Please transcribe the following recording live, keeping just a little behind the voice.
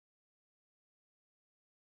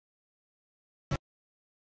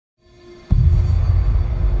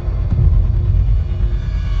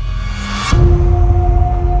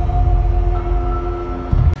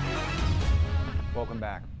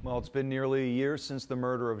Well, it's been nearly a year since the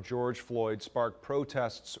murder of George Floyd sparked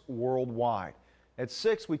protests worldwide. At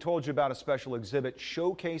 6, we told you about a special exhibit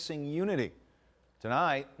showcasing unity.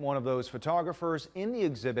 Tonight, one of those photographers in the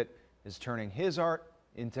exhibit is turning his art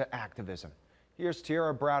into activism. Here's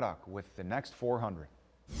Tiara Braddock with the next 400.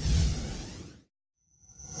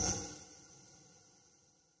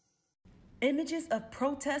 Images of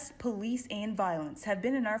protest, police, and violence have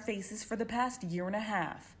been in our faces for the past year and a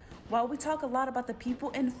half. While we talk a lot about the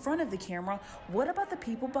people in front of the camera, what about the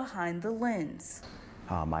people behind the lens?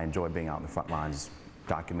 I enjoy being out in the front lines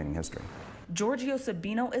documenting history. Georgio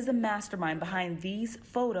Sabino is the mastermind behind these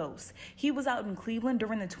photos. He was out in Cleveland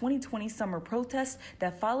during the 2020 summer protests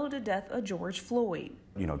that followed the death of George Floyd.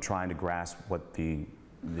 You know, trying to grasp what the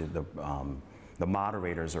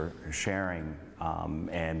moderators are sharing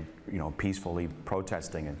and, you know, peacefully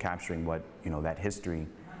protesting and capturing what, you know, that history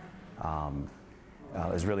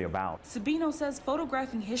is really about. Sabino says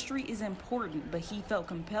photographing history is important, but he felt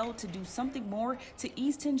compelled to do something more to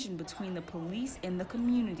ease tension between the police and the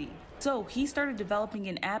community. So he started developing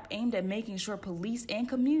an app aimed at making sure police and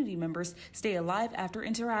community members stay alive after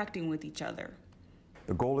interacting with each other.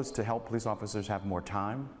 The goal is to help police officers have more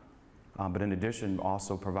time, but in addition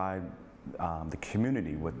also provide the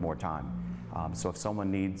community with more time. So if someone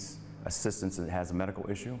needs assistance that has a medical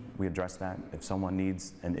issue, we address that. If someone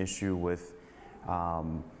needs an issue with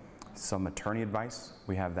some attorney advice,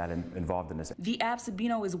 we have that involved in this. The app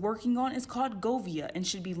Sabino is working on is called Govia and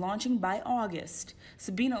should be launching by August.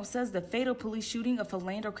 Sabino says the fatal police shooting of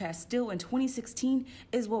Philando Castile in 2016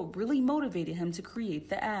 is what really motivated him to create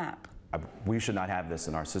the app. We should not have this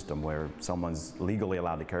in our system where someone's legally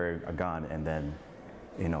allowed to carry a gun and then,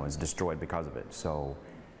 you know, is destroyed because of it. So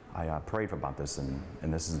I prayed about this, and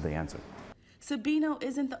this is the answer. Sabino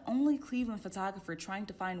isn't the only Cleveland photographer trying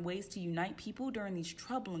to find ways to unite people during these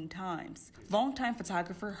troubling times. Longtime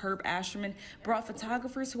photographer Herb Ascherman brought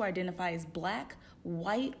photographers who identify as black,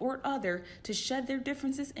 white, or other to shed their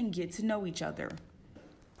differences and get to know each other.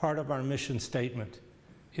 Part of our mission statement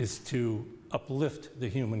is to uplift the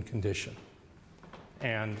human condition.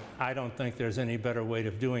 And I don't think there's any better way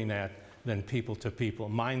of doing that than people to people,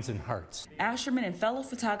 minds and hearts. Ascherman and fellow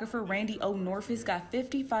photographer Randy O. Norfus got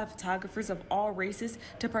 55 photographers of all races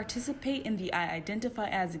to participate in the I Identify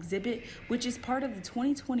As exhibit, which is part of the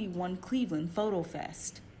 2021 Cleveland Photo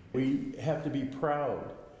Fest. We have to be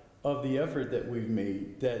proud of the effort that we've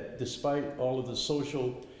made, that despite all of the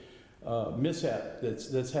social mishap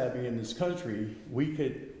that's happening in this country, we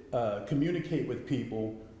could communicate with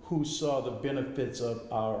people who saw the benefits of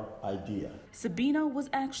our idea. Sabino was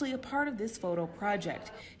actually a part of this photo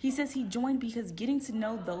project. He says he joined because getting to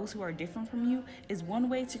know those who are different from you is one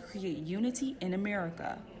way to create unity in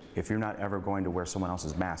America. If you're not ever going to wear someone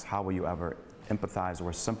else's mask, how will you ever empathize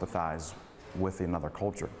or sympathize with another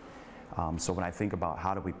culture? So when I think about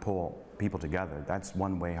how do we pull people together, that's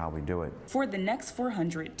one way how we do it. For the next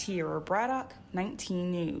 400, Tiara Braddock,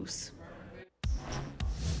 19 News.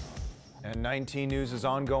 And 19 News'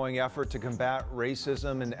 ongoing effort to combat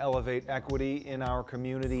racism and elevate equity in our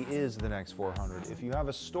community is the next 400. If you have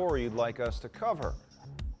a story you'd like us to cover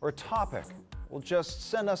or a topic, well,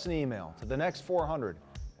 just send us an email to the next 400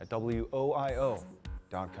 at WOIO.com.